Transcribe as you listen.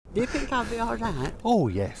Do you think I'll be all right? Oh,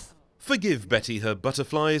 yes. Forgive Betty her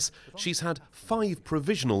butterflies. She's had 5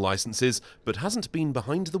 provisional licences, but hasn't been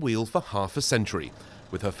behind the wheel for half a century.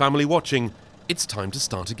 With her family watching, it's time to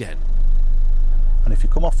start again. And if you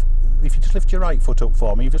come off, if you just lift your right foot up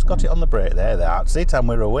for me, you've just got it on the brake there, that's it, and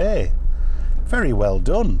we're away. Very well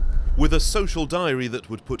done. With a social diary that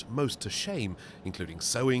would put most to shame, including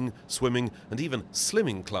sewing, swimming and even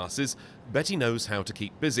slimming classes, Betty knows how to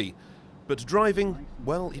keep busy. But driving,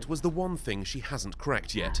 well, it was the one thing she hasn't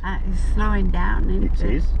cracked yet. It's slowing down, isn't it?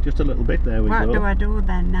 It is, just a little bit, there we go. What do I do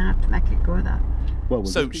then now to make it go that? Well,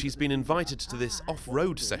 So she's been invited to this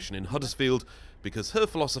off-road session in Huddersfield because her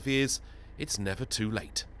philosophy is it's never too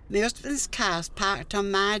late. My husband's car's parked on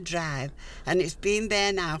my drive, and it's been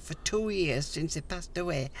there now for 2 years since he passed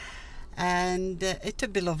away. And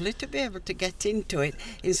it'd be lovely to be able to get into it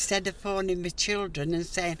instead of phoning my children and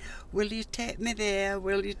saying, will you take me there,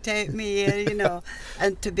 will you take me here, you know.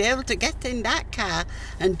 And to be able to get in that car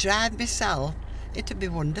and drive myself, it'd be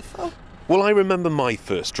wonderful. Well, I remember my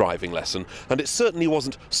first driving lesson, and it certainly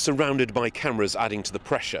wasn't surrounded by cameras adding to the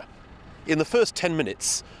pressure. In the first 10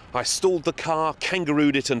 minutes, I stalled the car,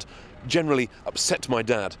 kangarooed it, and generally upset my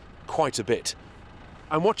dad quite a bit.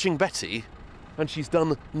 I'm watching Betty, and she's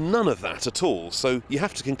done none of that at all, so you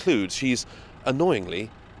have to conclude she's, annoyingly,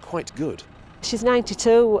 quite good. She's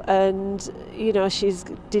 92 and, you know, she's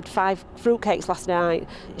did 5 fruitcakes last night.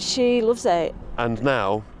 She loves it. And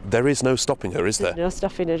now, there is no stopping her, is there? There's no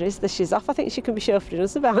stopping her, is there? She's off. I think she can be chauffeuring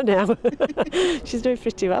us about now. She's doing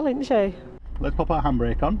pretty well, isn't she? Let's pop our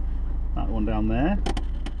handbrake on. That one down there.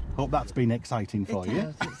 Hope that's been exciting for you.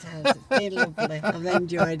 It has. It's been lovely. I've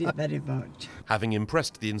enjoyed it very much. Having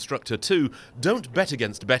impressed the instructor too, don't bet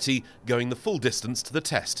against Betty going the full distance to the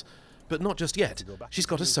test. But not just yet. She's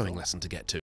got a sewing lesson to get to.